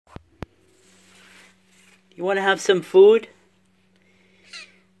You want to have some food?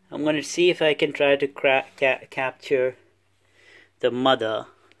 I'm going to see if I can try to capture the mother.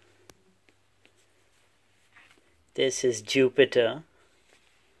 This is Jupiter.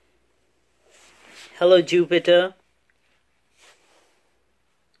 Hello, Jupiter.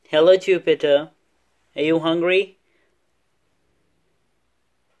 Hello, Jupiter. Are you hungry?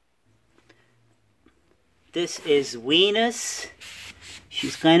 This is Venus.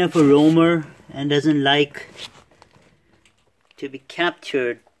 She's kind of a roamer and doesn't like to be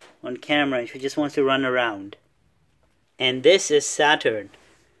captured on camera. She just wants to run around. And this is Saturn.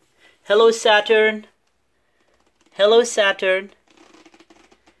 Hello, Saturn. Hello, Saturn.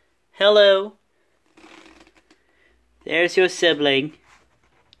 Hello. There's your sibling.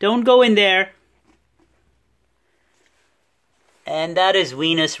 Don't go in there. And that is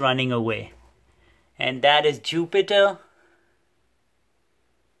Venus running away. And that is Jupiter.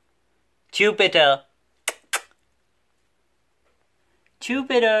 Jupiter.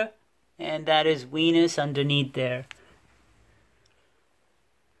 Jupiter. And that is Venus underneath there.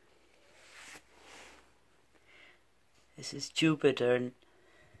 This is Jupiter.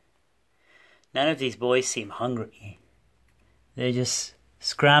 None of these boys seem hungry. They're just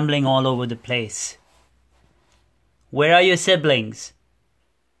scrambling all over the place. Where are your siblings?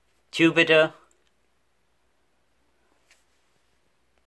 Jupiter.